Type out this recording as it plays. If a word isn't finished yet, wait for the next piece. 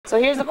So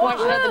here's the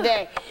question of the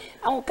day.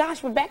 Oh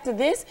gosh, we're back to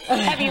this.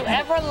 Have you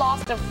ever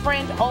lost a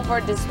friend over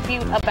a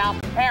dispute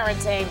about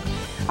parenting?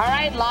 All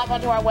right, log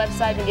onto our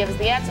website and give us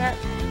the answer.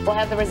 We'll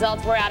have the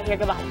results. We're out of here.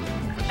 Goodbye.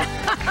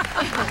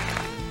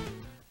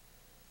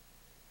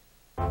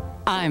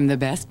 I'm the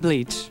best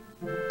bleach.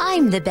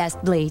 I'm the best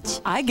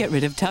bleach. I get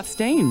rid of tough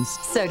stains.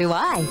 So do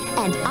I.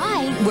 And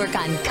I work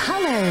on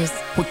colors.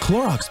 What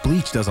Clorox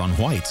bleach does on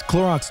whites,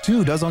 Clorox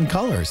 2 does on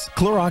colors.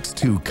 Clorox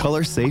 2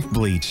 Color Safe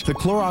Bleach. The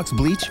Clorox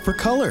bleach for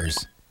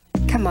colors.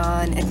 Come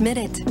on, admit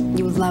it.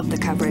 You love the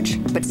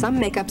coverage, but some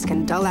makeups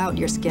can dull out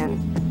your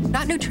skin.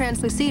 Not new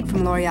Translucide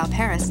from L'Oreal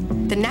Paris,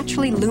 the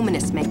naturally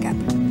luminous makeup.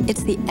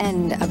 It's the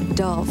end of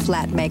dull,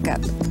 flat makeup.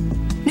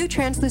 New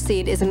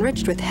Translucide is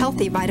enriched with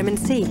healthy vitamin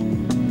C.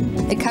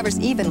 It covers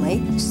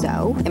evenly,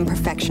 so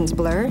imperfections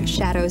blur,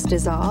 shadows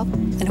dissolve,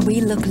 and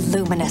we look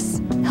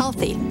luminous,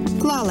 healthy,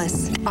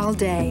 flawless, all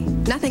day.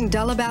 Nothing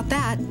dull about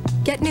that.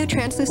 Get new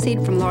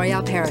Translucide from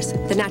L'Oreal Paris,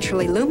 the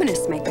naturally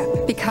luminous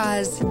makeup,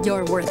 because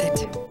you're worth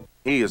it.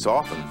 He has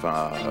often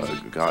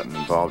gotten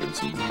involved in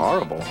some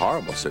horrible,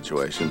 horrible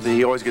situations.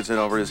 He always gets in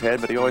over his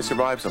head, but he always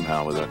survives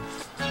somehow with a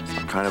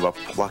kind of a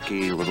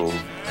plucky little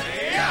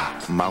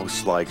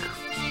mouse-like,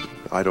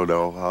 I don't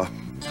know,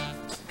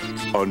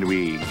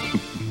 ennui.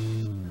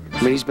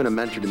 I mean, he's been a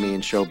mentor to me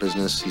in show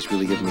business. He's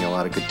really given me a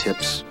lot of good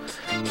tips,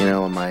 you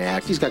know, on my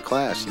act. He's got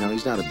class, you know. He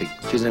doesn't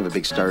have a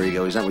big star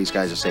ego. He's not one of these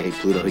guys that say, hey,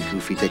 Pluto, hey,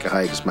 Goofy, take a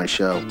hike, it's my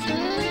show.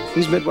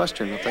 He's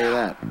Midwestern, I'll tell you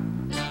that.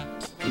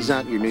 He's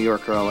not your New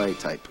York or LA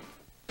type.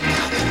 5.8,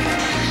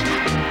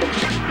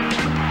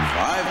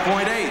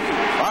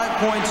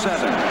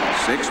 5.7,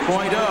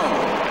 6.0.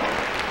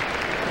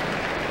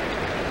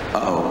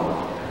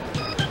 Uh-oh.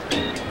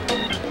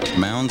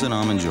 Mounds and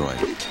Almond Joy,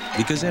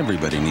 because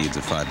everybody needs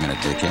a 5-minute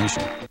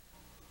vacation.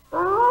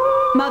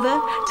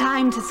 Mother,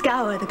 time to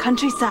scour the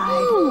countryside.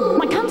 Ooh,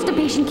 my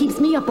constipation keeps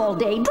me up all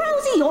day,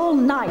 drowsy all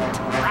night.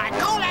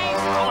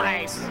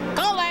 Colace!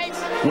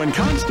 When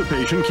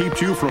constipation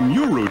keeps you from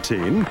your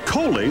routine,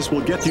 Colace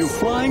will get you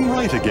flying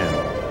right again.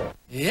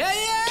 Yeah.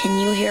 Can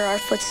you hear our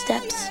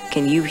footsteps?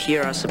 Can you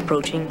hear us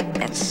approaching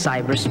at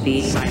cyber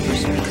speed?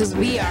 Because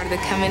we are the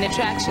coming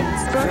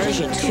attractions.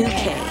 Version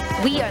 2K.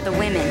 We are the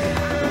women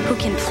who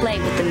can play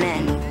with the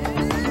men.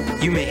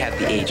 You may have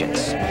the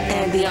agents.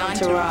 And the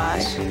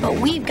entourage. But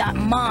we've got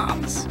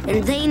moms.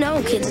 And they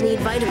know kids need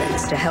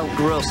vitamins. To help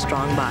grow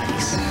strong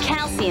bodies.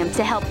 Calcium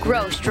to help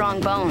grow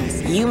strong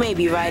bones. You may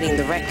be riding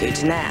the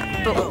records now.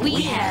 But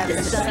we have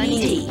the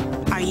Sunny D.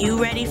 Are you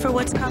ready for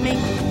what's coming?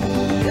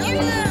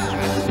 Yeah!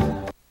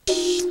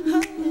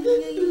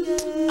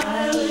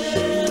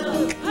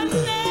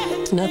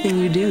 Nothing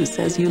you do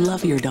says you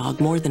love your dog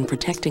more than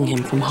protecting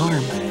him from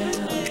harm.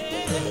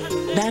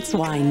 That's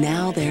why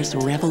now there's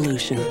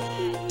Revolution.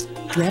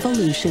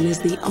 Revolution is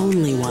the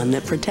only one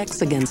that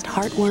protects against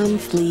heartworm,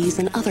 fleas,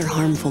 and other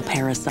harmful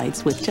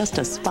parasites with just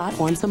a spot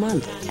once a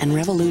month. And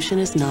Revolution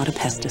is not a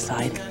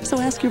pesticide. So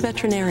ask your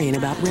veterinarian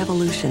about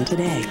Revolution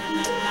today.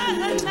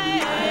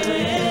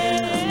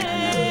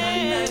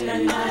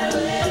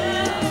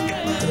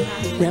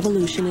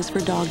 Revolution is for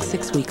dogs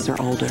 6 weeks or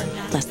older.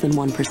 Less than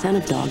 1%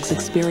 of dogs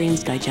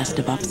experience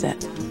digestive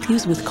upset.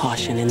 Use with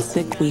caution in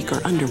sick, weak, or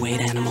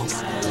underweight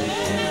animals.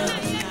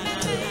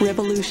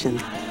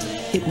 Revolution.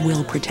 It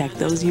will protect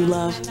those you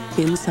love,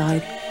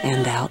 inside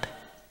and out.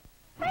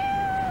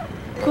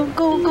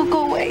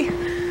 Go away.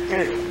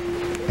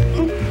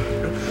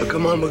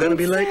 Come on, we're gonna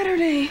be late.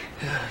 Saturday.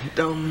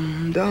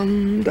 Dum.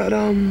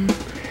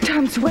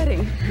 I'm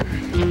sweating.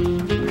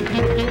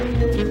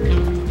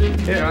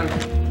 Here, hon.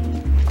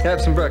 Have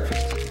some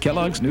breakfast.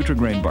 Kellogg's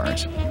Nutri-Grain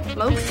bars.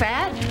 Low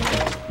fat,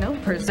 no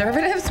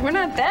preservatives. We're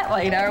not that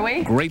late, are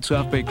we? Great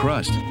soft baked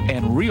crust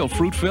and real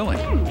fruit filling.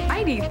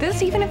 I'd eat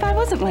this even if I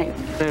wasn't late.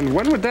 And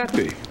when would that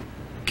be?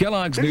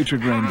 Kellogg's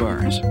Nutri-Grain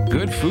bars.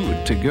 Good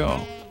food to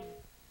go.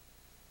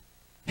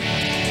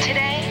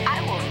 Today,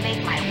 I will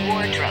make my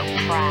wardrobe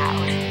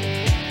proud.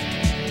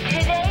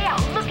 Today,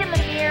 I'll look in the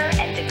mirror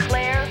and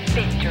declare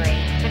victory.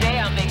 Today,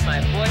 I'll make my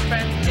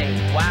boyfriend say,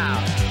 wow.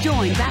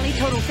 Join Bally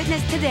Total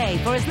Fitness today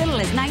for as little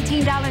as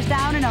 $19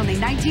 down and only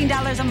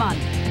 $19 a month.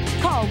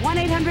 Call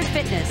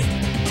 1-800-FITNESS.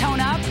 Tone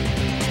up,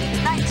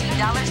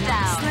 $19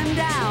 down. Slim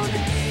down,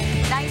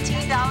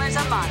 $19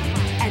 a month.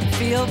 And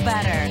feel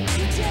better.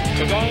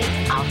 Today,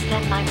 I'll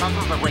send my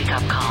muscles a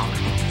wake-up call.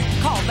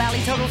 Call Bally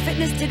Total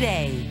Fitness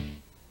today.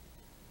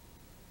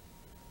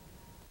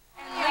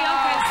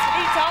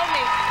 He told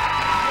me.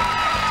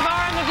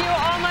 Tomorrow on The View,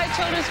 all my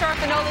children star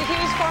Finola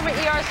Hughes, former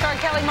ER star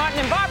Kelly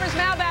Martin, and Barbara's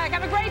mailbag.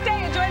 Have a great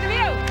day. Enjoy The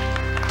View.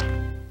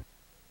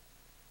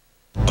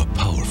 A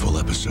powerful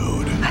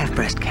episode. I have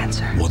breast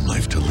cancer. One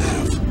life to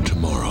live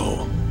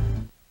tomorrow.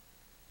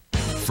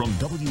 From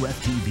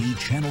WFTV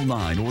Channel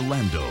 9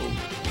 Orlando.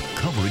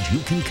 Coverage you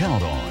can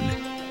count on.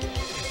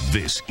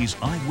 This is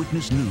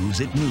Eyewitness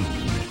News at noon.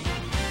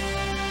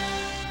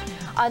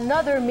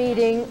 Another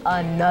meeting,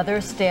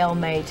 another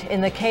stalemate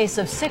in the case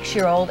of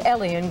 6-year-old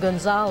Elian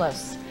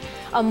Gonzalez.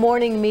 A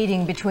morning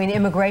meeting between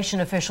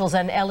immigration officials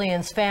and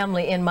Elian's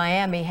family in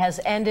Miami has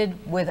ended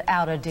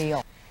without a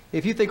deal.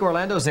 If you think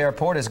Orlando's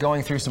airport is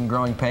going through some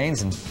growing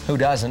pains, and who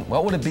doesn't,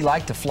 what would it be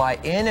like to fly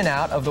in and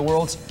out of the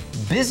world's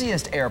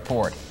busiest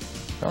airport?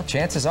 Well,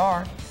 chances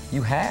are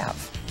you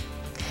have.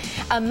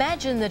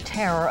 Imagine the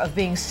terror of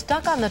being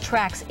stuck on the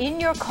tracks in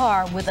your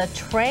car with a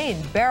train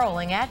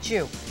barreling at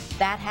you.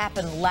 That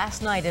happened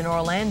last night in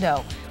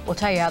Orlando. We'll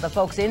tell you how the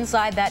folks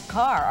inside that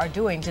car are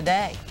doing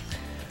today.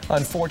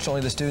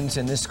 Unfortunately, the students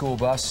in this school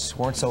bus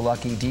weren't so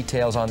lucky.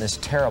 Details on this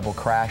terrible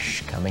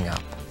crash coming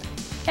up.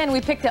 And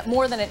we picked up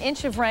more than an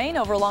inch of rain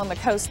over along the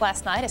coast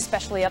last night,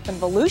 especially up in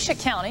Volusia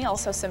County.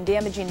 Also some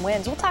damaging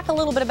winds. We'll talk a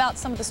little bit about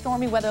some of the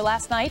stormy weather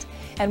last night,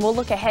 and we'll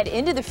look ahead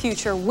into the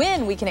future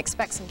when we can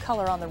expect some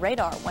color on the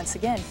radar once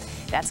again.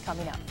 That's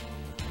coming up.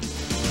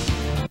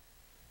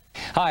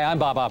 Hi, I'm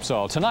Bob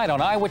Opsahl. Tonight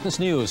on Eyewitness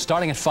News,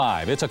 starting at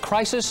 5, it's a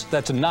crisis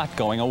that's not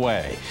going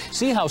away.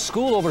 See how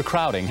school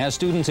overcrowding has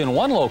students in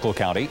one local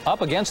county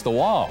up against the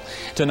wall.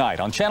 Tonight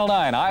on Channel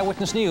 9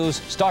 Eyewitness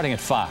News, starting at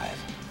 5.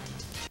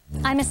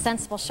 I'm a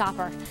sensible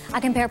shopper. I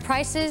compare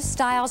prices,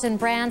 styles, and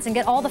brands and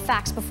get all the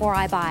facts before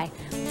I buy.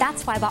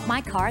 That's why I bought my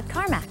car at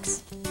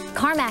CarMax.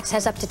 CarMax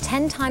has up to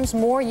 10 times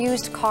more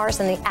used cars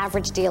than the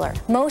average dealer,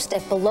 most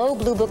at below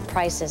Blue Book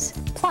prices.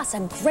 Plus, a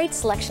great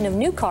selection of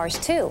new cars,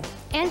 too.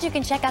 And you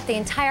can check out the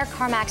entire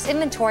CarMax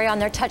inventory on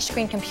their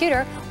touchscreen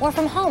computer or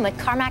from home at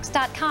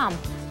CarMax.com.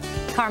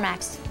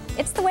 CarMax,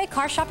 it's the way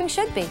car shopping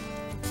should be.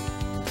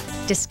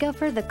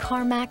 Discover the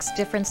CarMax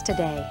difference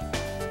today.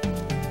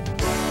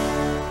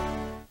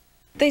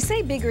 They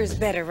say bigger is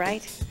better,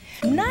 right?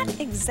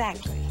 Not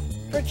exactly.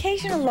 For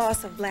occasional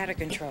loss of bladder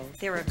control,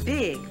 there are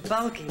big,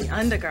 bulky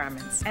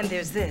undergarments. And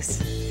there's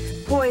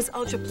this, Poise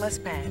Ultra Plus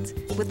pads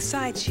with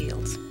side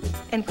shields.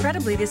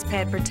 Incredibly, this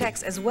pad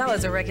protects as well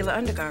as a regular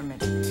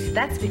undergarment.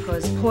 That's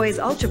because Poise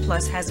Ultra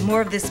Plus has more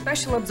of this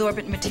special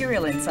absorbent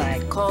material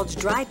inside called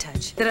Dry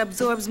Touch that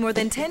absorbs more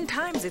than 10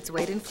 times its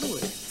weight in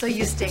fluid. So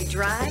you stay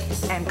dry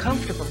and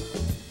comfortable.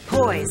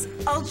 Poise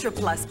Ultra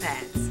Plus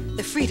pads,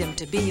 the freedom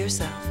to be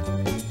yourself.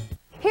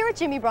 Here at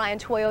Jimmy Bryan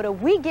Toyota,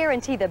 we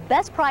guarantee the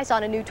best price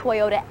on a new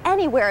Toyota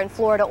anywhere in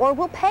Florida, or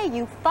we'll pay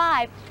you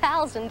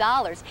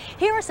 $5,000.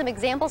 Here are some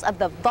examples of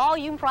the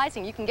volume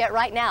pricing you can get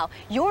right now.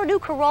 Your new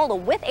Corolla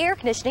with air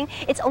conditioning,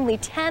 it's only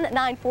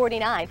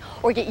 $10,949.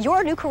 Or get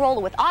your new Corolla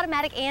with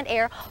automatic and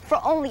air for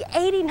only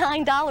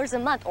 $89 a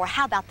month. Or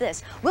how about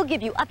this? We'll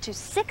give you up to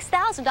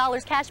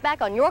 $6,000 cash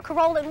back on your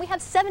Corolla, and we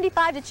have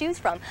 75 to choose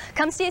from.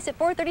 Come see us at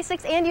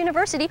 436 and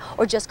University,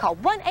 or just call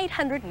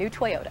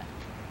 1-800-NEW-TOYOTA.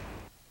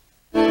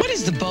 What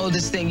is the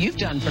boldest thing you've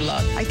done for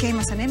love? I came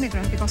as an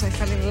immigrant because I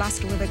fell in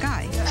lust with a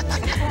guy.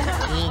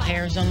 Little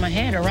hairs on my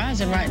head are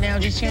rising right now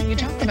just hearing you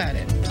talk about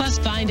it. Plus,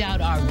 find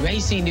out our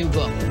racy new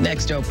book,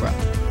 Next Oprah.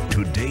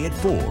 Today at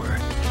 4.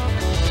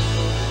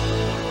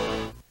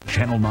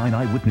 Channel 9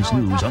 Eyewitness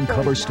News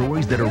uncovers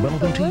stories that are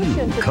relevant to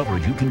you.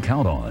 Coverage you can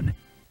count on.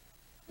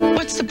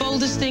 What's the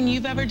boldest thing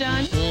you've ever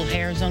done? Little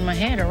hairs on my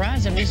head are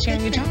rising just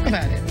hearing you talk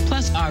about it.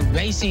 Plus, our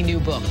racy new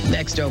book,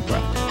 Next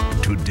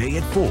Oprah. Today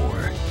at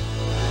 4.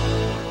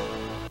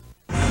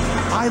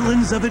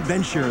 Islands of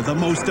Adventure, the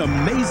most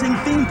amazing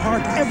theme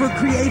park ever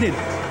created.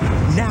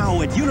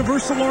 Now at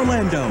Universal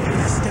Orlando,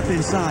 step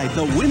inside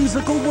the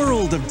whimsical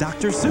world of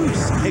Dr.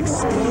 Seuss.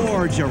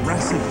 Explore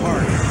Jurassic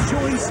Park.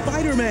 Join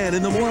Spider-Man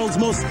in the world's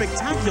most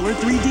spectacular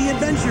 3D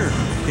adventure.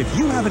 If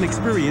you haven't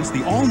experienced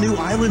the all-new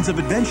Islands of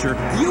Adventure,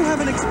 you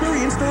haven't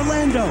experienced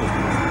Orlando.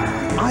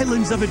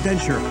 Islands of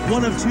Adventure,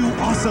 one of 2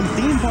 awesome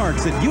theme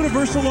parks at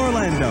Universal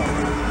Orlando.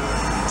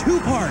 2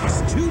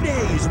 parks, 2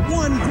 days,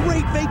 1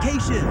 great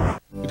vacation.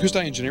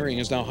 Acousti Engineering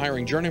is now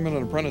hiring journeymen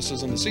and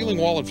apprentices in the ceiling,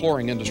 wall, and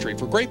flooring industry.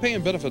 For great pay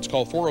and benefits,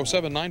 call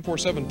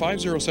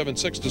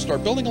 407-947-5076 to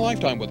start building a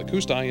lifetime with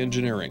Acousti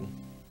Engineering.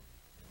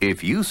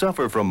 If you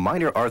suffer from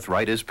minor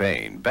arthritis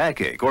pain,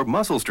 backache, or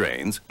muscle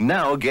strains,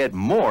 now get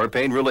more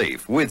pain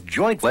relief with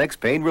JointFlex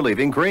Pain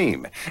Relieving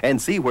Cream.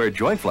 And see where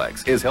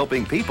JointFlex is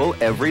helping people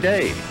every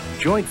day.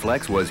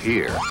 JointFlex was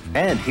here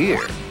and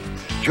here.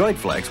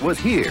 JointFlex was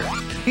here,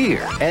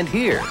 here, and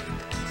here.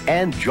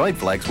 And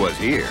JointFlex was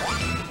here.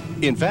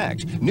 In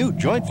fact, new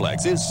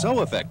JointFlex is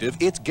so effective,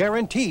 it's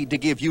guaranteed to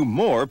give you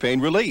more pain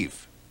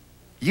relief.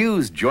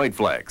 Use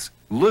JointFlex.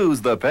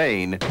 Lose the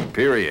pain,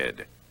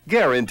 period.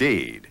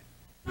 Guaranteed.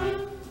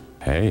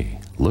 Hey,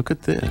 look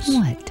at this.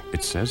 What?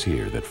 It says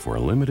here that for a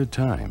limited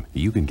time,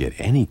 you can get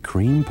any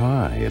cream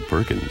pie at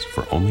Perkins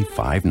for only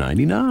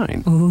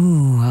 $5.99.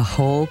 Ooh, a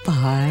whole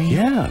pie?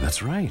 Yeah,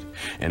 that's right.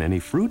 And any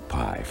fruit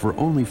pie for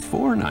only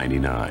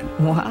 $4.99.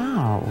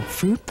 Wow,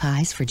 fruit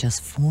pies for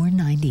just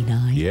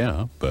 $4.99?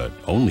 Yeah, but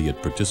only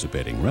at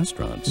participating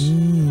restaurants.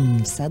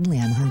 Suddenly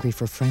I'm hungry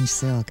for French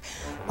silk.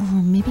 Or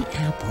maybe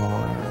apple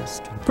or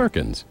strawberry.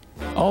 Perkins,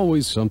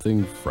 always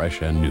something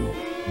fresh and new.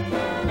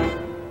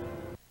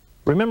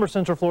 Remember,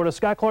 Central Florida,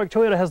 Scott Clark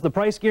Toyota has the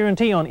price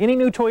guarantee on any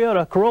new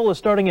Toyota. Corolla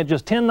starting at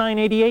just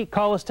 $10,988.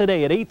 Call us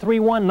today at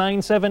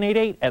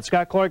 831-9788 at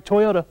Scott Clark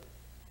Toyota.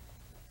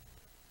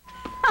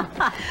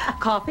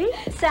 Coffee?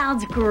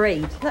 Sounds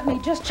great. Let me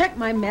just check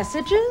my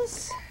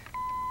messages.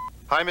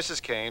 Hi,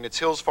 Mrs. Kane. It's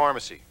Hills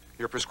Pharmacy.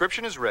 Your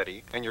prescription is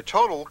ready, and your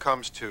total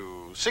comes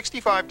to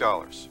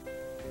 $65.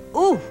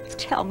 Ooh,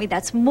 tell me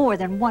that's more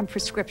than one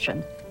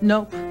prescription.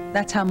 Nope,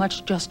 that's how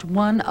much just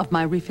one of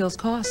my refills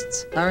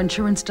costs. Our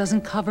insurance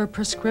doesn't cover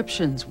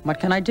prescriptions. What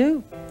can I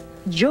do?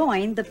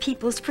 Join the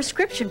People's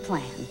Prescription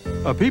Plan.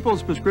 A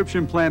People's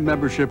Prescription Plan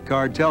membership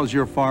card tells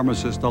your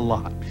pharmacist a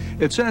lot.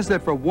 It says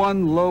that for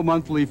one low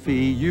monthly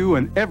fee, you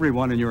and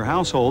everyone in your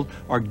household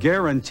are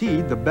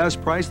guaranteed the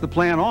best price the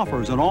plan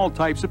offers on all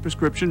types of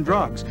prescription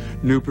drugs.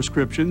 New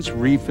prescriptions,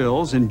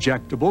 refills,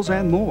 injectables,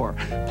 and more.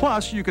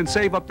 Plus, you can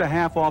save up to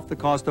half off the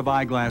cost of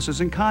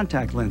eyeglasses and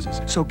contact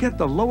lenses. So get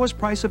the lowest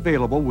price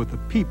available with the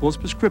People's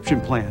Prescription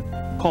Plan.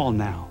 Call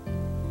now.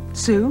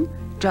 Sue,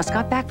 just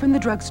got back from the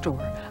drugstore.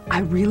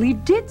 I really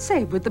did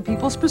save with the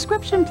People's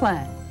Prescription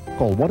Plan.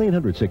 Call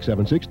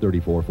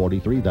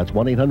 1-800-676-3443. That's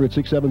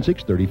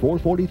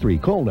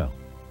 1-800-676-3443. Call now.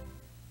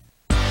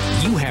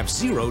 You have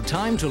zero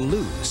time to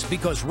lose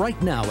because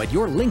right now at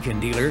your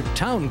Lincoln dealer,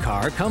 Town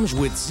Car comes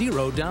with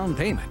zero down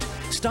payment.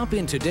 Stop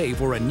in today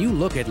for a new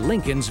look at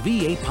Lincoln's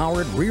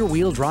V8-powered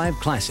rear-wheel drive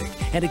classic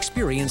and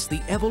experience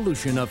the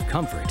evolution of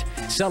comfort.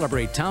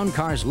 Celebrate Town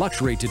Car's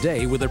luxury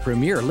today with a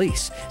premier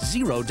lease,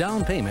 zero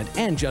down payment,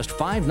 and just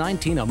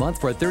 $519 a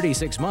month for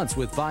 36 months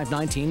with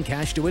 $519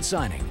 cash to its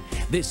signing.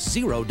 This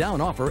zero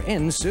down offer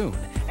ends soon,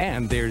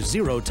 and there's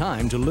zero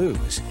time to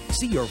lose.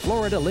 See your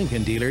Florida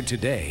Lincoln dealer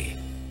today.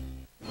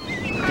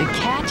 The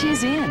catch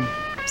is in,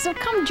 so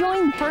come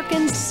join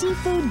Perkins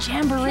Seafood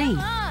Jamboree.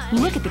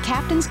 Look at the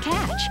captain's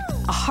catch,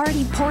 a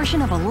hearty portion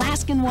of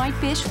Alaskan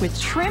whitefish with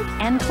shrimp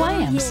and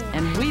clams.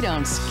 And we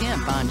don't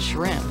skimp on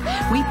shrimp.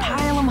 We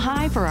pile them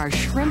high for our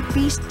shrimp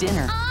feast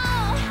dinner.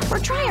 Or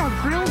try our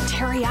grilled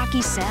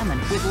teriyaki salmon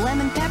with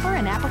lemon pepper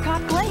and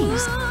apricot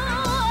glaze.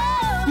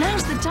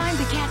 Now's the time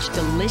to catch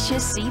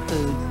delicious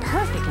seafood,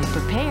 perfectly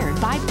prepared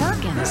by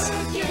Perkins.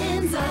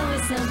 Perkins,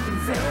 always something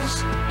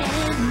fresh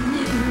and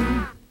new.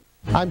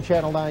 I'm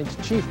Channel 9's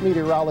Chief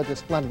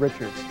Meteorologist Glenn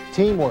Richards.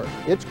 Teamwork,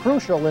 it's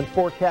crucial in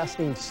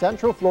forecasting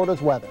Central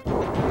Florida's weather.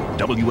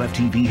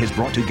 WFTV has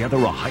brought together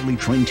a highly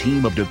trained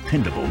team of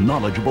dependable,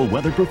 knowledgeable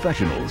weather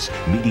professionals,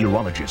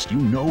 meteorologists you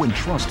know and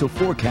trust to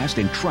forecast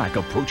and track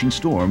approaching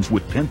storms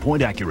with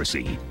pinpoint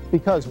accuracy.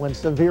 Because when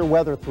severe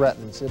weather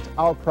threatens, it's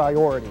our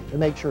priority to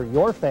make sure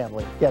your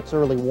family gets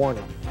early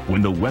warning.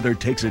 When the weather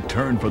takes a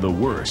turn for the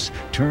worse,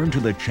 turn to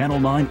the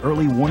Channel 9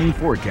 Early Warning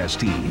Forecast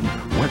Team.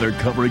 Weather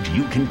coverage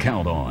you can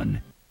count on.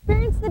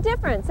 Experience the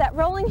difference at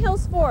Rolling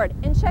Hills Ford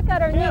and check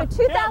out our new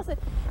 2000.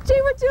 Gee,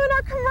 we're doing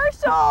our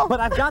commercial. But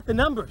I've got the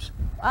numbers.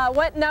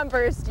 What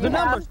numbers do you have?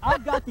 The numbers.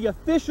 I've got the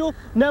official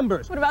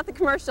numbers. What about the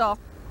commercial?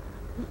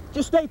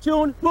 Just stay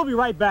tuned. We'll be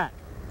right back.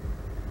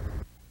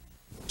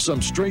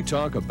 Some straight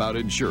talk about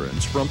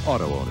insurance from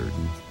auto owners.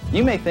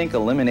 You may think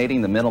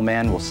eliminating the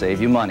middleman will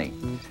save you money.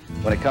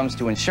 When it comes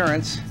to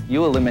insurance,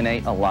 you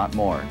eliminate a lot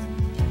more.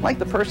 Like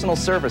the personal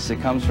service that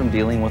comes from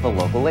dealing with a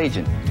local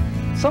agent.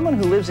 Someone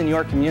who lives in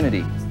your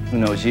community, who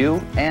knows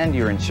you and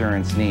your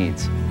insurance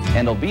needs,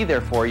 and will be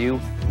there for you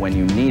when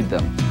you need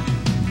them.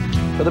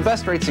 For the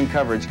best rates and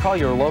coverage, call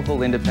your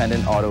local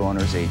independent auto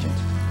owner's agent.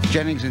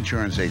 Jennings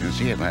Insurance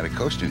Agency, Atlantic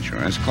Coast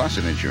Insurance,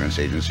 Clausen Insurance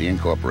Agency,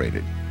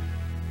 Incorporated.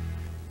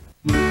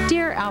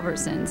 Dear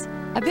Albertsons,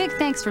 a big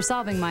thanks for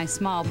solving my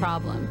small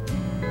problem.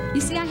 You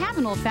see, I have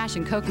an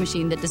old-fashioned Coke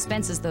machine that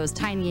dispenses those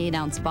tiny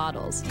 8-ounce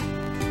bottles.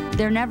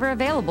 They're never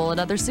available at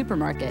other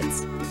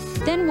supermarkets.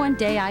 Then one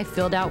day I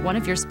filled out one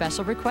of your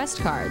special request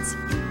cards.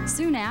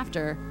 Soon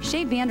after,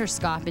 Shay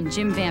Vanderskop and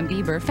Jim Van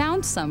Bieber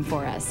found some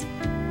for us.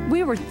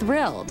 We were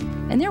thrilled,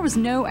 and there was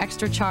no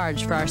extra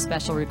charge for our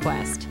special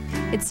request.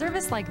 It's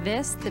service like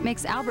this that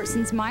makes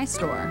Albertsons my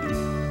store.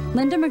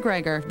 Linda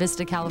McGregor,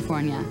 Vista,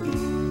 California.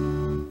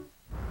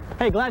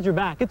 Hey, glad you're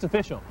back. It's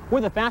official.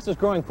 We're the fastest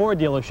growing Ford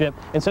dealership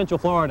in Central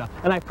Florida,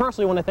 and I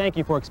personally want to thank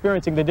you for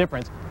experiencing the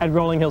difference at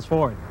Rolling Hills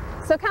Ford.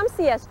 So come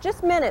see us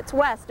just minutes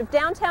west of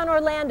downtown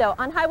Orlando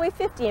on Highway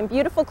 50 in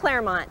beautiful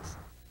Claremont.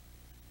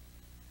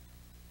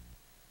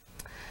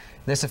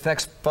 This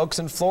affects folks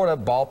in Florida.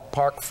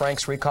 Ballpark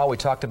Frank's recall we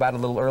talked about a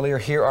little earlier.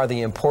 Here are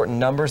the important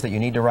numbers that you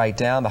need to write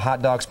down. The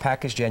hot dogs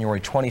package,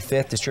 January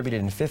 25th, distributed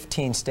in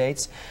 15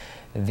 states.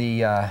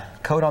 The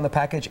code on the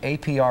package,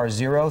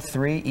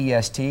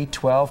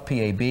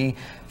 APR03EST12PAB.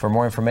 For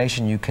more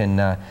information, you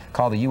can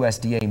call the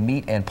USDA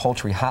Meat and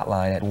Poultry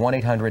Hotline at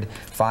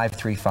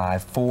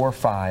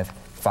 1-800-535-4555.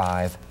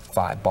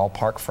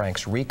 Ballpark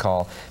Frank's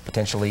recall,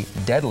 potentially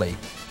deadly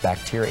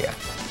bacteria.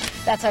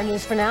 That's our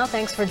news for now.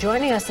 Thanks for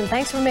joining us, and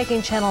thanks for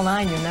making Channel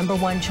 9 your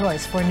 #1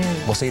 choice for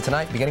news. We'll see you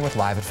tonight, beginning with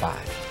Live at 5.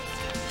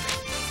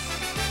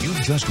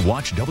 You've just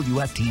watched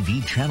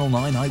WFTV Channel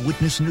 9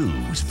 Eyewitness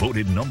News,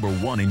 voted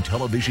 #1 in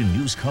television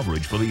news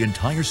coverage for the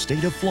entire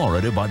state of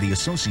Florida by the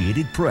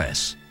Associated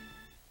Press.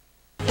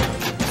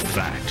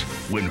 Fact: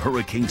 when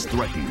hurricanes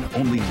threaten,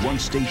 only one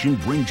station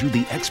brings you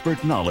the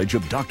expert knowledge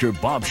of Dr.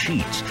 Bob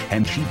Sheets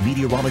and Chief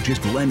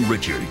Meteorologist Glenn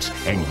Richards,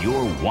 and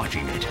you're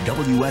watching it.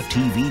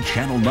 WFTV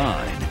Channel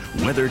 9,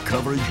 weather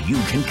coverage you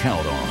can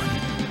count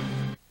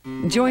on.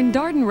 Join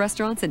Darden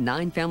Restaurants and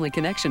 9 Family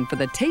Connection for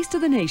the Taste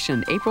of the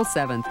Nation, April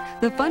 7th.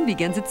 The fun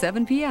begins at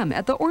 7 p.m.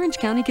 at the Orange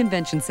County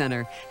Convention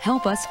Center.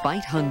 Help us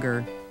fight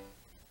hunger.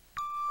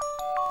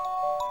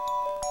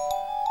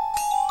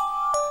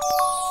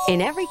 In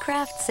every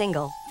Kraft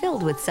single,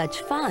 filled with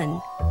such fun,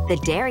 the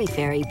Dairy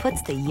Fairy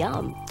puts the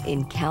yum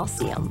in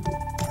calcium.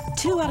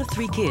 2 out of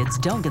 3 kids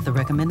don't get the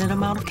recommended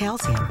amount of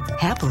calcium.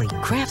 Happily,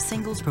 Kraft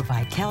singles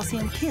provide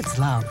calcium kids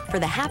love. For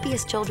the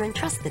happiest children,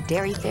 trust the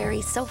Dairy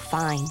Fairy so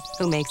fine,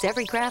 who makes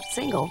every Kraft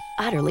single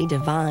utterly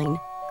divine.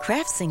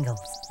 Kraft singles,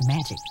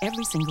 magic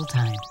every single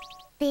time.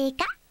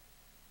 Pika,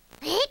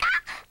 Pika,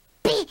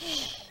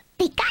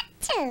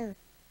 Pikachu.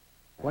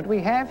 What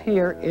we have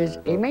here is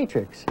a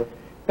matrix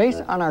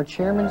based on our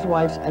chairman's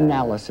wife's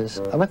analysis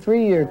of a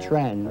 3-year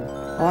trend.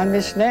 On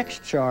this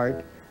next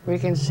chart, we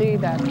can see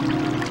that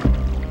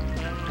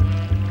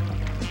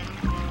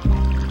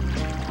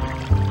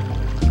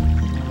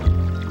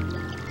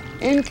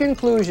in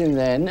conclusion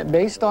then,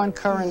 based on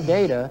current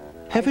data,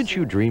 haven't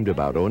you dreamed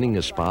about owning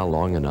a spa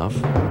long enough?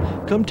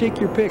 Come take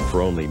your pick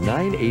for only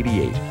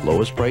 $9.88,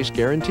 lowest price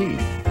guaranteed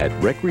at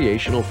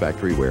Recreational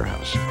Factory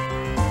Warehouse.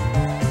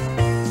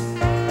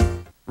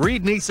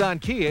 Reed Nissan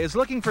Kia is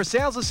looking for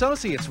sales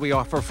associates. We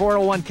offer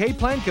 401k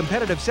plan,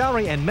 competitive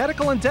salary, and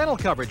medical and dental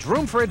coverage.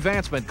 Room for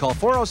advancement. Call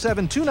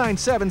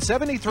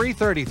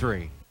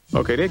 407-297-7333.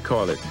 Okay, they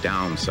call it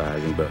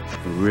downsizing, but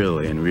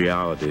really, in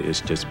reality, it's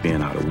just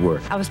being out of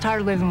work. I was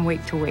tired of living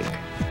week to week,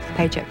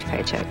 paycheck to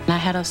paycheck. I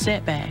had a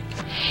setback,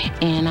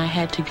 and I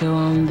had to go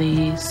on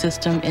the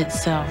system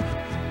itself.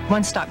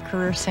 One-stop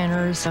career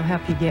centers, they'll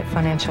help you get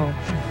financial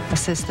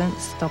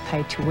assistance. They'll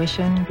pay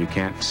tuition. You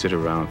can't sit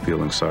around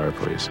feeling sorry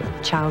for yourself.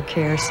 Child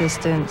care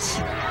assistance.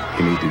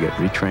 You need to get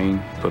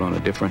retrained, put on a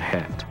different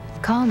hat.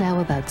 Call now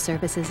about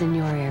services in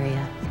your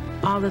area.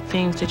 All the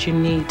things that you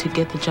need to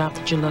get the job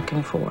that you're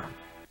looking for.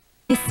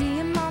 You see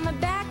him on the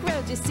back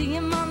road, you see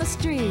him on the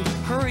street.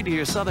 Hurry to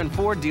your Southern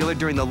Ford dealer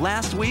during the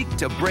last week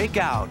to break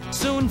out.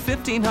 Soon,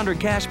 $1,500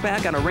 cash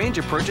back on a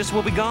Ranger purchase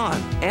will be gone,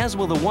 as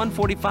will the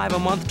 $145 a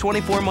month,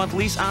 24-month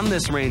lease on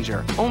this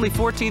Ranger. Only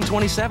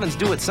 $1,427's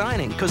due at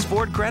signing, because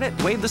Ford Credit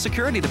waived the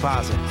security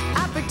deposit.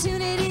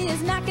 Opportunity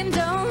is knocking,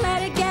 don't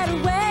let it get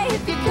away.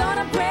 If you're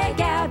gonna break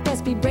out,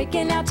 best be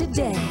breaking out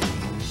today.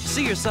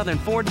 See your Southern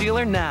Ford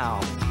dealer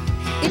now.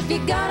 If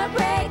you're gonna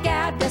break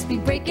out, best be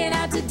breaking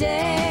out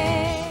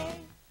today.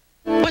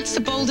 What's the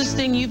boldest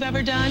thing you've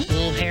ever done?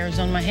 Little hairs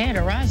on my head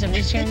are rising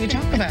each time we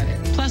talk about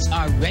it. Plus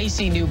our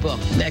racy new book,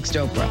 Next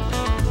Oprah.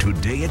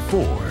 Today at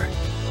 4.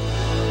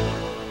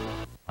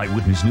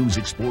 Eyewitness News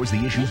explores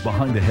the issues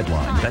behind the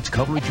headline. That's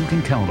coverage you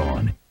can count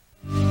on.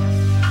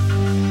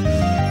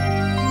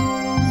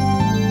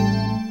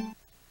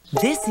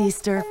 This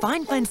Easter,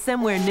 find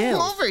somewhere new.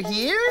 Over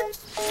here?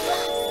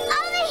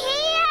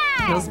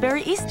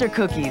 Pillsbury Easter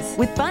cookies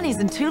with bunnies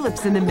and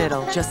tulips in the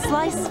middle. Just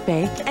slice,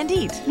 bake, and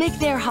eat. Make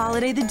their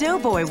holiday the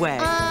Doughboy way.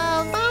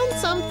 Found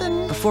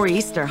something. Before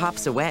Easter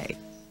hops away.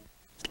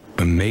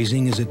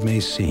 Amazing as it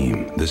may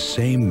seem, the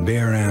same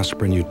Bayer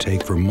aspirin you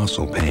take for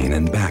muscle pain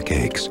and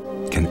backaches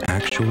can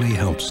actually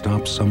help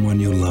stop someone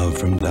you love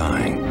from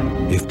dying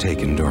if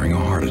taken during a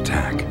heart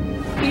attack.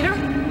 Peter?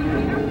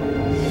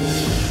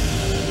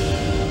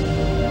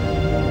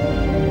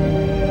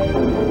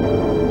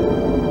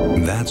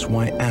 That's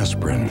why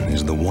aspirin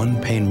is the one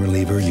pain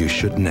reliever you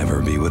should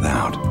never be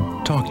without.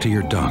 Talk to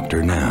your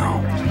doctor now.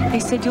 They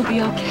said you'll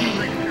be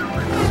okay.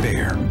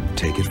 Bayer,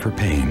 take it for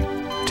pain,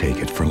 take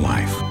it for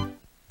life.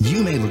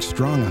 You may look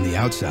strong on the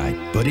outside,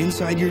 but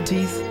inside your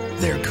teeth,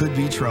 there could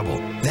be trouble.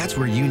 That's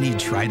where you need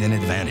Trident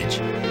Advantage.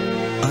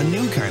 A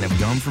new kind of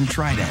gum from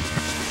Trident.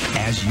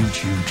 As you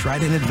chew,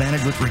 Trident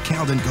Advantage with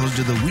Recaldent goes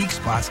to the weak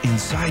spots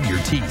inside your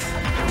teeth,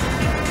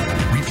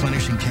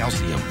 replenishing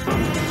calcium,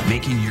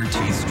 making your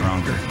teeth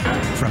stronger.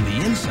 From the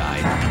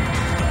inside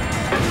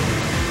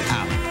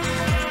out.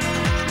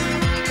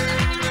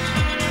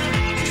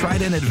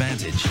 Trident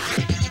Advantage.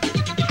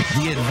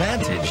 The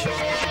advantage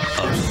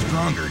of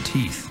stronger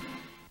teeth.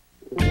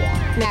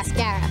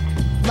 Mascara.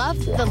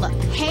 Love the look.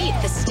 Hate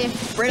the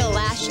stiff, brittle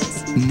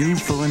lashes. New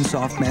Full and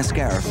Soft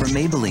Mascara from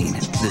Maybelline.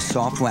 The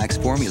soft wax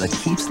formula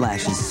keeps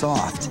lashes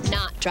soft.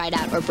 Not dried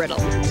out or brittle.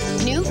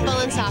 New Full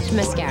and Soft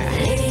Mascara.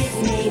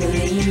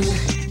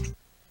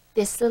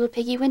 This little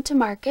piggy went to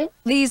market.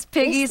 These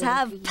piggies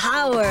have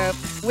power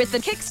with the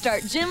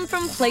Kickstart Gym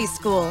from Play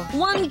School.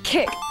 One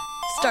kick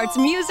starts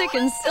music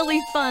and silly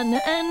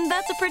fun, and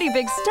that's a pretty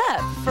big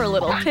step for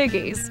little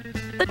piggies.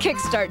 The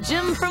Kickstart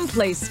Gym from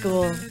Play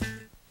School.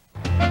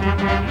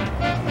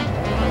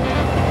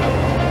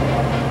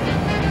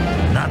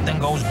 Nothing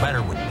goes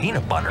better with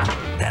peanut butter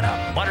than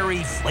a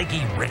buttery,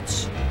 flaky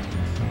Ritz.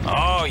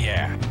 Oh,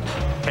 yeah.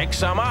 Pick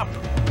some up.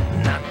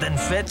 Nothing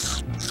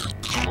fits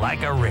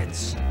like a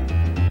Ritz.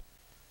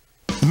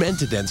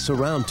 Mentadent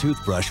Surround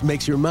Toothbrush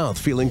makes your mouth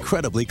feel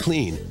incredibly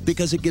clean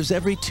because it gives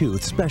every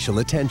tooth special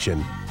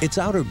attention. Its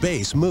outer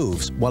base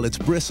moves while its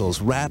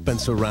bristles wrap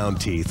and surround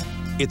teeth.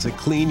 It's a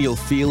clean you'll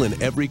feel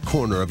in every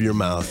corner of your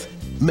mouth.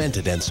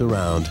 Mentadent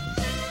Surround.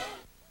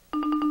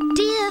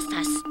 Dear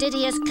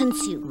fastidious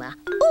consumer,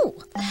 Oh,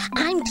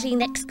 I'm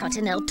Kleenex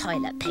Cottonelle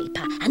toilet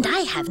paper, and I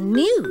have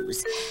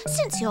news.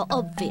 Since you're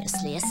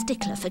obviously a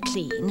stickler for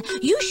clean,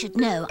 you should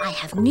know I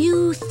have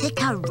new,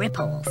 thicker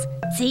ripples.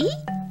 See?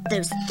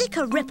 Those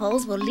thicker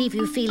ripples will leave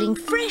you feeling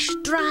fresh,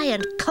 dry,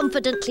 and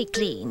confidently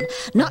clean.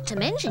 Not to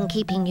mention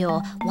keeping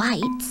your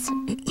whites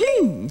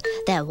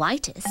their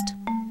whitest.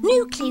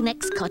 New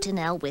Kleenex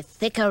Cottonelle with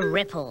thicker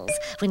ripples.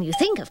 When you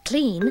think of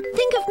clean,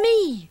 think of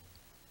me.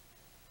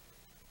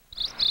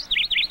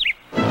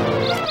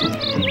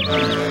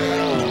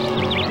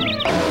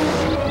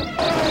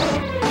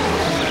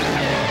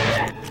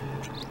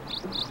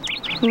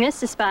 You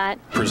missed a spot.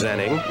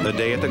 Presenting The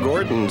Day at the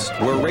Gordons,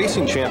 where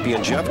racing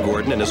champion Jeff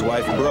Gordon and his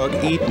wife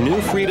Brooke eat new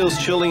Fritos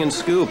chili and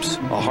scoops.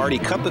 A hearty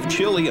cup of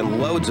chili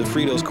and loads of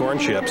Fritos corn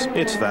chips.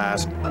 It's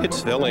fast,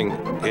 it's filling,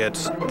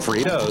 it's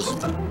Fritos.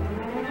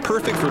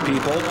 Perfect for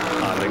people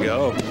on the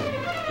go.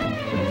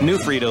 New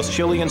Fritos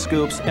chili and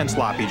scoops and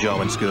Sloppy Joe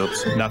and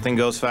scoops. Nothing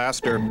goes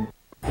faster.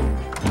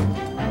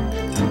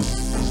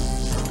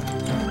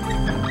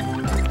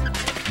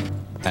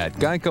 At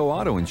Geico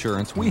Auto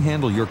Insurance, we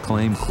handle your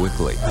claim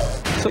quickly,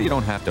 so you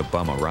don't have to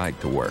bum a ride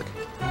to work.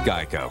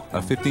 Geico,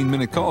 a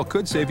 15-minute call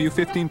could save you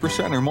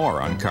 15% or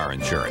more on car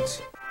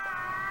insurance.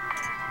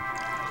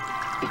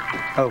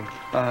 Oh,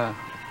 I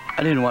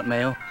didn't want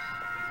mail.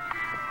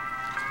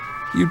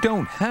 You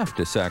don't have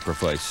to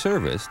sacrifice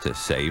service to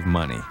save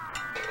money.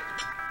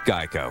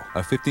 Geico,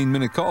 a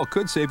 15-minute call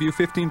could save you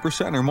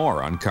 15% or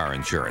more on car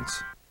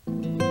insurance.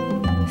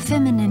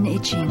 Feminine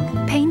itching,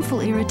 painful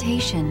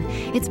irritation.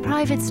 It's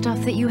private stuff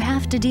that you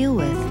have to deal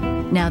with.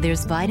 Now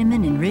there's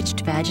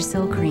vitamin-enriched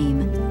Vagisil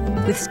cream.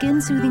 With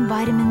skin-soothing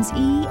vitamins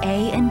E,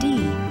 A, and D.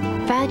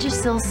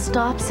 Vagisil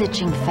stops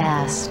itching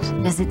fast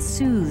as it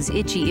soothes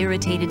itchy,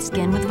 irritated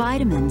skin with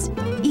vitamins,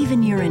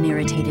 even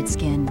urine-irritated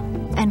skin.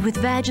 And with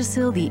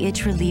Vagisil, the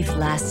itch relief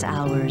lasts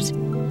hours.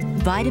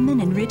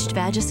 Vitamin-enriched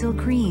Vagisil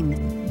cream.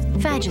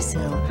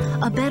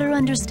 Vagisil, a better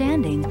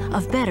understanding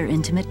of better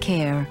intimate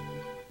care.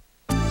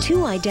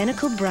 Two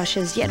identical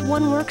brushes, yet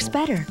one works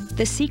better.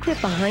 The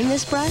secret behind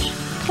this brush?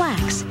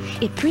 Plaques.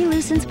 It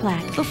pre-loosens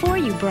plaque before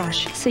you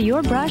brush, so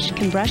your brush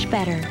can brush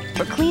better.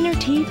 For cleaner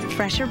teeth,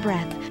 fresher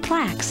breath.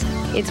 Plaques.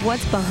 It's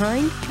what's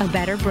behind a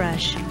better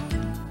brush.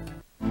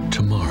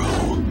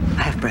 Tomorrow,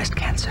 I have breast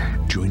cancer.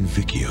 join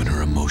Vicky on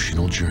her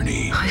emotional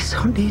journey. I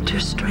so need your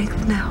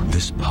strength now.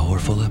 This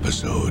powerful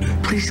episode,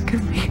 Please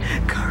give me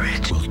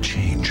courage. will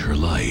change her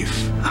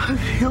life. I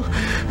feel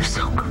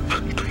so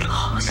completely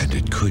lost. And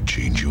it could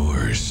change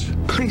yours.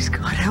 Please,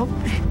 God, help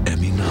me.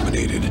 Emmy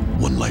nominated,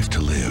 One Life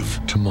to Live,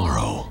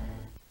 tomorrow.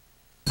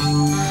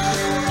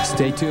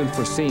 Stay tuned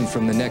for scenes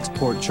from the next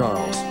Port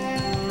Charles.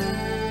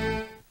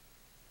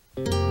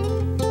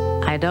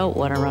 I don't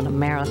want to run a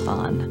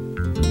marathon.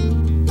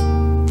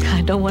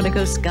 I don't want to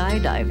go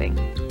skydiving.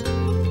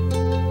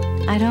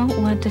 I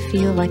don't want to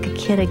feel like a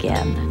kid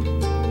again.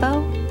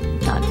 Though,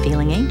 not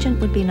feeling ancient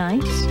would be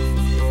nice.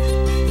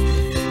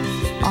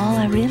 All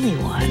I really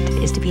want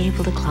is to be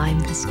able to climb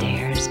the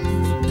stairs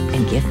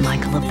and give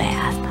Michael a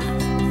bath.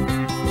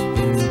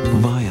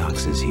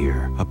 Vioxx is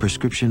here, a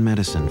prescription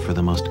medicine for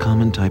the most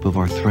common type of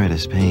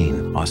arthritis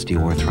pain,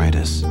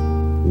 osteoarthritis.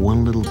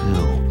 One little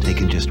pill,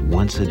 taken just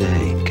once a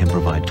day, can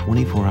provide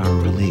 24-hour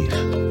relief.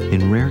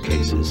 In rare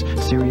cases,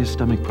 serious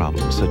stomach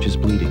problems such as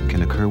bleeding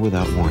can occur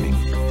without warning.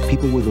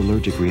 People with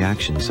allergic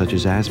reactions such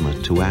as asthma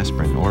to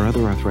aspirin or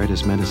other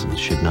arthritis medicines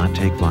should not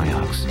take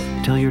Vioxx.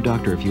 Tell your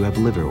doctor if you have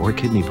liver or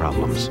kidney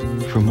problems.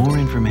 For more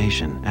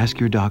information, ask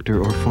your doctor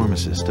or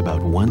pharmacist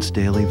about once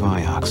daily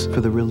Vioxx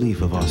for the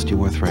relief of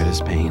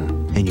osteoarthritis pain.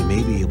 And you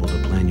may be able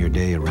to plan your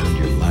day around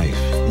your life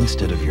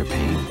instead of your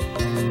pain.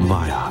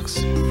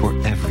 Vioxx, for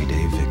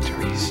everyday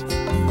victories.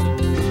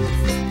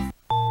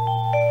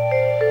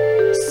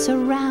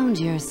 Surround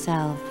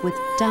yourself with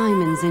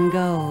diamonds and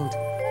gold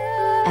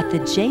at the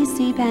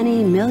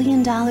JCPenney $1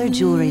 Million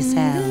Jewelry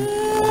Sale.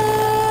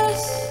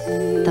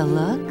 The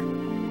look?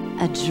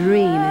 A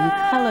dream in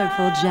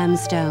colorful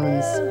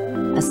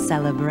gemstones. A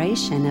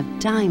celebration of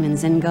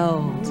diamonds and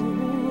gold.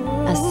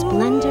 A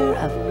splendor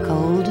of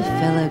gold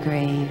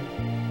filigree.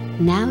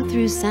 Now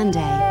through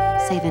Sunday,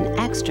 save an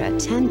extra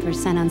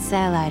 10% on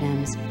sale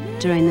items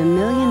during the $1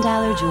 Million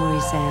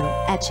Jewelry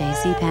Sale at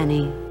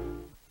JCPenney.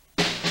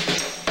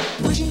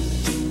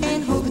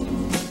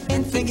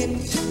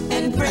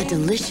 A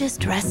delicious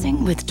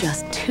dressing with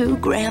just 2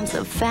 grams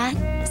of fat?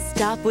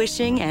 Stop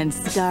wishing and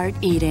start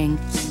eating.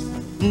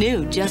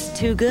 New Just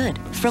Too Good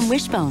from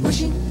Wishbone.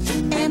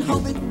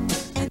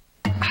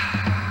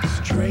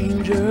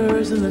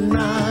 Strangers in the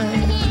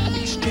night,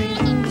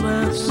 exchanging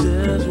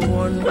glances,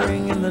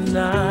 wandering in the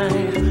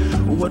night.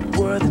 What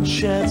were the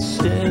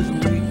chances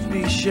we'd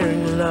be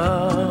sharing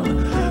love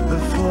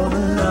before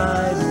the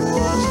night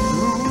was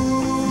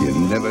through? You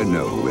never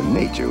know when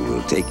nature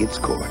will take its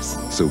course,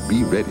 so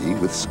be ready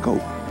with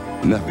Scope.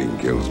 Nothing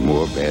kills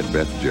more bad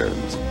breath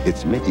germs.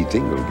 Its Meti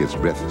Tingle gets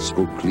breath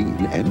so clean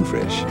and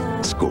fresh.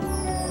 Scope.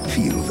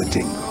 Feel the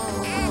tingle.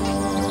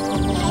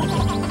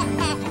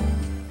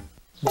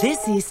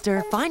 This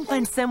Easter, find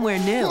fun somewhere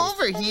new.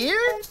 Over here?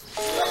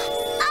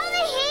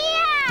 Over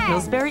here!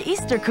 Pillsbury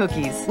Easter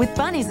cookies with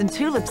bunnies and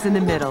tulips in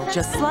the middle.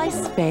 Just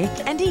slice, bake,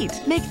 and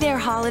eat. Make their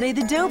holiday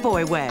the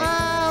Doughboy way.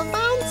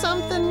 Found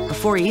something.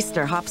 Before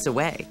Easter hops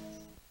away.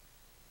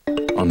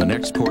 On the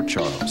next Port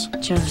Charles.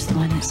 Joe's the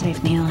one that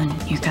saved Neil, and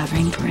you're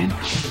covering for him.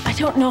 I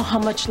don't know how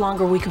much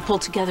longer we can pull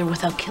together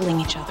without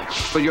killing each other.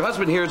 But your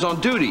husband here is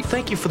on duty.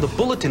 Thank you for the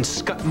bulletin,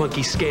 Scut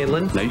Monkey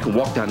Scanlon. Now you can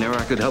walk down there,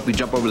 I could help you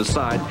jump over the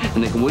side,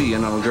 and they can wheel you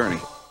in on a journey.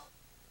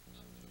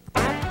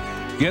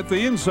 Get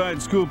the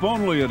inside scoop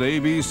only at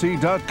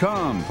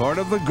abc.com, part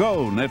of the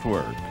Go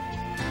Network.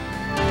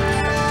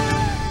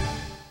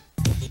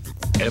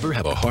 Ever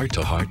have a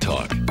heart-to-heart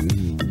talk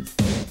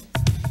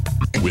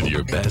with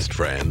your best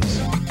friends?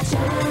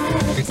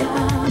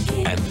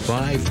 And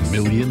 5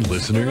 million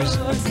listeners?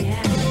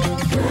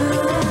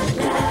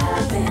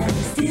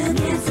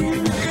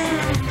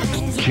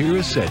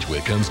 Kira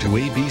Sedgwick comes to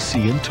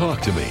ABC and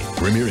Talk to Me,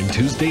 premiering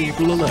Tuesday,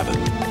 April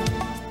 11th.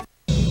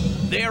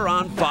 They're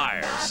on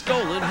fire.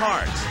 Stolen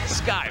hearts.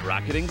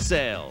 Skyrocketing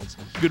sales.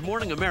 Good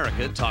Morning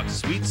America talks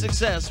sweet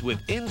success with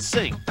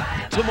NSYNC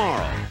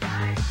tomorrow.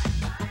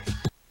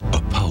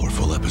 A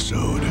powerful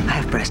episode. I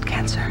have breast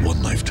cancer.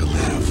 One life to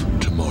live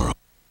tomorrow.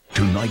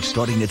 Tonight,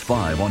 starting at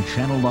 5 on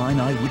Channel 9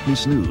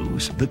 Eyewitness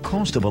News, the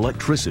cost of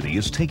electricity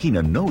is taking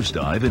a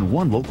nosedive in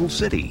one local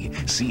city.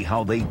 See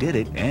how they did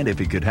it and if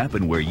it could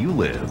happen where you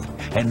live.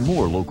 And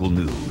more local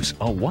news.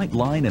 A white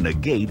line and a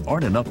gate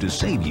aren't enough to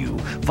save you.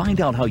 Find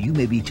out how you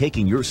may be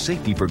taking your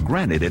safety for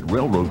granted at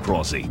railroad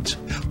crossings.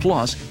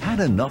 Plus,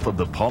 had enough of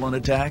the pollen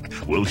attack?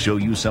 We'll show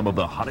you some of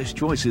the hottest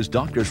choices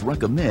doctors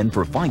recommend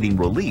for finding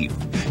relief.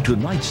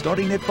 Tonight,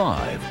 starting at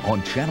 5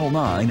 on Channel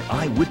 9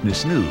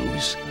 Eyewitness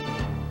News.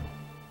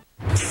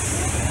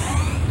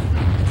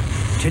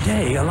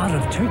 Today, a lot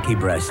of turkey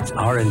breasts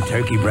aren't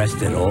turkey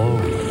breasts at all.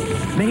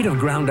 Made of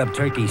ground-up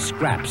turkey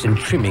scraps and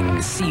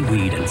trimmings,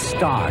 seaweed and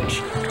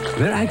starch,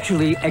 they're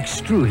actually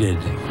extruded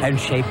and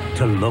shaped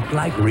to look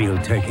like real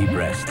turkey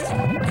breasts.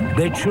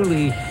 They're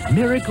truly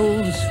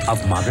miracles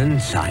of modern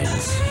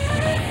science.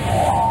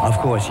 Of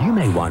course, you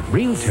may want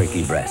real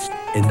turkey breast.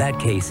 In that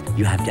case,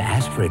 you have to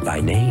ask for it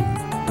by name.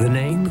 The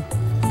name?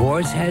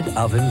 Boar's Head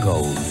Oven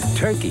Gold.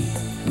 Turkey,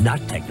 not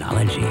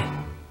technology.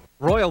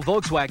 Royal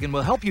Volkswagen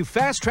will help you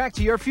fast track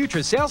to your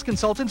future. Sales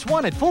consultants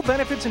wanted. Full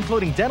benefits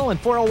including dental and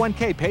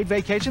 401k, paid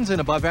vacations, and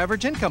above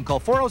average income.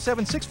 Call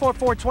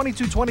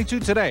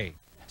 407-644-2222 today.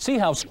 See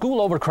how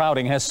school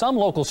overcrowding has some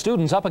local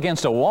students up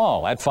against a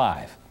wall at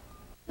 5.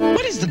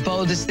 What is the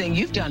boldest thing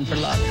you've done for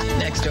love?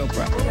 Next,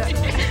 Oprah.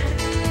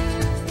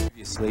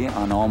 Previously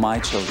on All My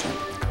Children.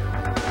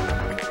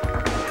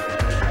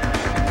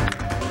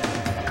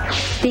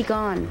 Be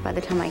gone by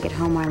the time I get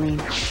home, Arlene.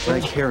 What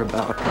I care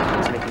about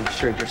is making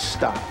sure you're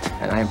stopped,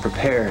 and I am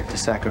prepared to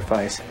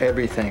sacrifice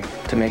everything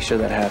to make sure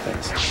that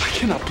happens. I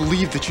cannot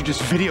believe that you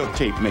just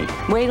videotaped me.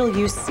 Wait till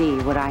you see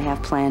what I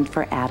have planned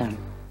for Adam.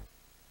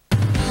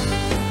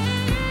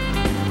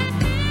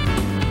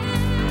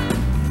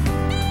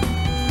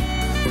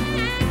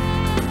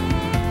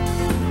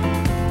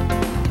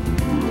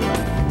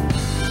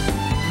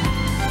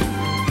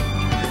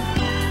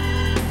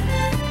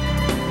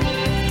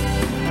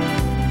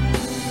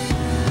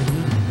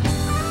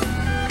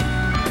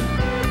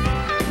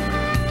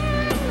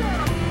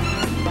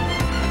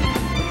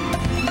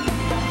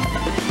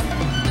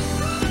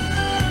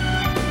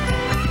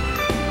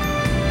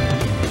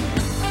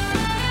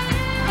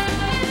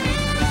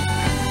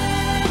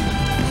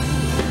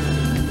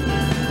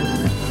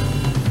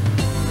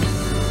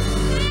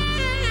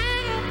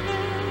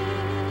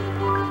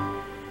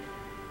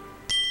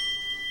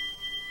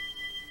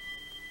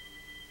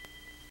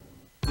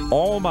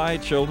 All My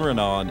Children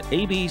on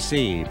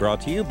ABC,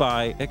 brought to you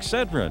by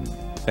Excedrin.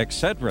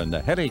 Excedrin,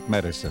 the headache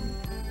medicine.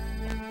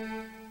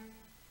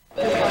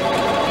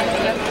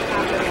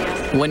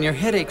 When your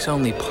headache's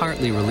only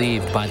partly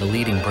relieved by the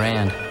leading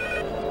brand,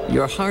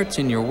 your heart's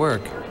in your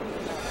work,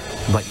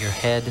 but your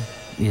head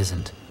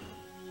isn't.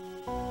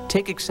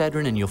 Take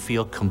Excedrin and you'll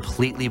feel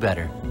completely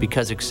better,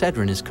 because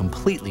Excedrin is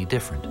completely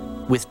different,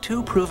 with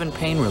 2 proven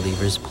pain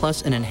relievers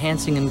plus an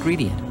enhancing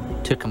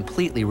ingredient to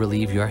completely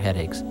relieve your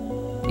headaches,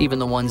 even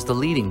the ones the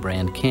leading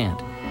brand can't.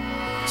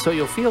 So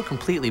you'll feel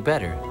completely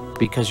better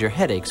because your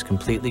headache's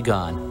completely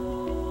gone.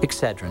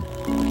 Excedrin,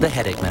 the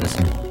headache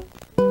medicine.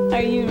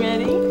 Are you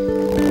ready?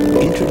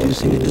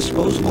 Introducing a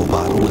disposable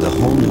bottle with a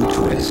whole new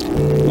twist.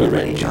 We're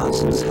ready.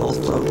 Johnson's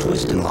Health Flow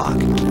Twist and Lock.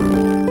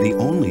 The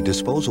only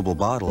disposable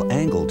bottle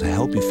angled to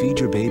help you feed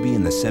your baby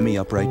in the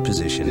semi-upright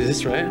position. Is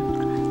this right?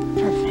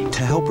 Perfect.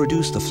 To help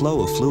reduce the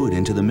flow of fluid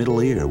into the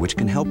middle ear, which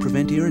can help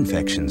prevent ear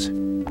infections.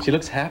 She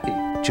looks happy.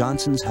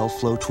 Johnson's Health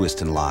Flow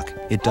Twist and Lock.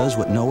 It does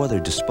what no other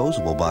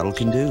disposable bottle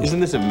can do.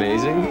 Isn't this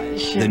amazing?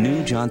 The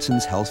new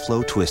Johnson's Health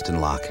Flow Twist and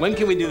Lock. When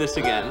can we do this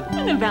again?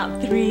 In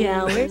about 3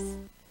 hours.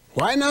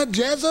 Why not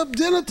jazz up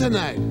dinner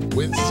tonight?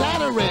 With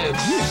Zatarans,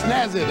 you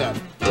snazz it up.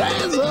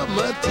 Jazz up,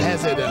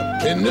 tazz it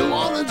up. In New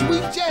Orleans,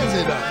 we jazz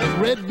it up with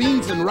red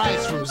beans and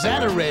rice from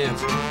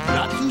Zatarans.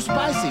 Not too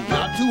spicy,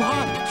 not too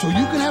hot. So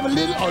you can have a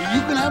little or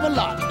you can have a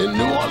lot. In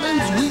New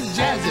Orleans, we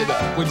jazz it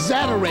up with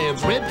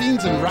Zatarans, red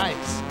beans and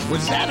rice.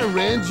 With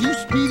Zatarans, you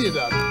speed it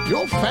up.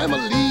 Your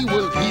family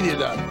will heat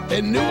it up.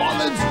 In New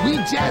Orleans, we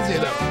jazz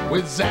it up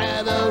with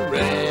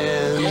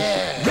Zatarans.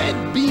 Yeah.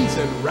 Red beans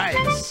and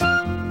rice.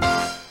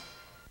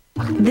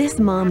 This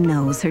mom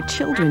knows her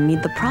children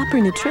need the proper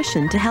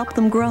nutrition to help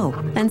them grow.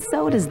 And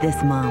so does this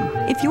mom.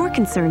 If you're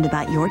concerned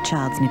about your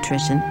child's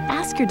nutrition,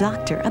 ask your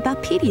doctor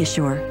about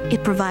Pediasure.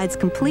 It provides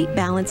complete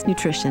balanced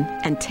nutrition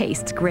and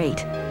tastes great.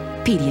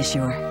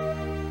 Pediasure.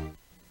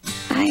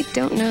 I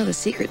don't know the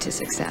secret to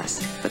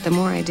success, but the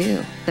more I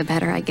do, the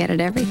better I get at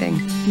everything.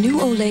 New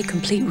Olay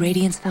Complete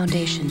Radiance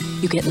Foundation.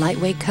 You get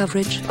lightweight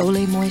coverage,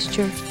 Olay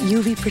moisture,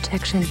 UV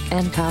protection,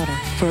 and powder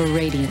for a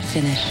radiant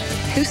finish.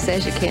 Who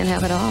says you can't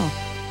have it all?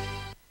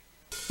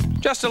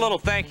 Just a little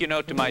thank you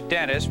note to my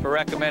dentist for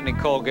recommending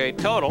Colgate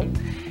Total.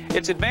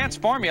 Its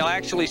advanced formula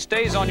actually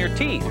stays on your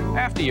teeth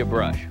after you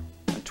brush.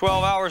 And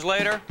 12 hours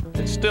later,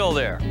 it's still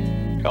there,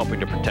 helping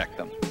to protect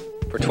them.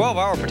 For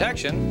 12-hour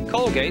protection,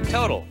 Colgate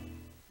Total.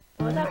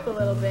 Hold up a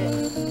little bit.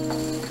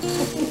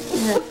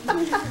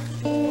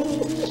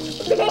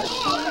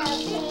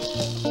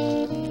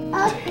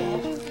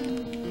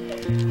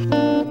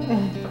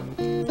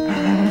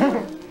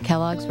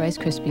 Kellogg's Rice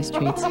Krispies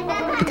Treats,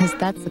 because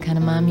that's the kind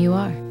of mom you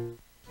are.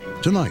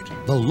 Tonight,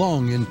 the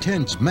long,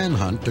 intense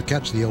manhunt to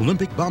catch the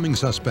Olympic bombing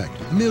suspect.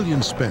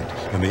 Millions spent,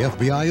 and the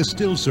FBI is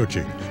still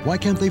searching. Why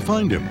can't they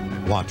find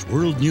him? Watch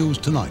World News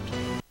tonight.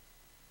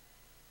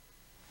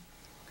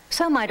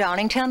 So, my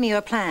darling, tell me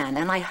your plan,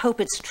 and I hope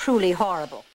it's truly horrible.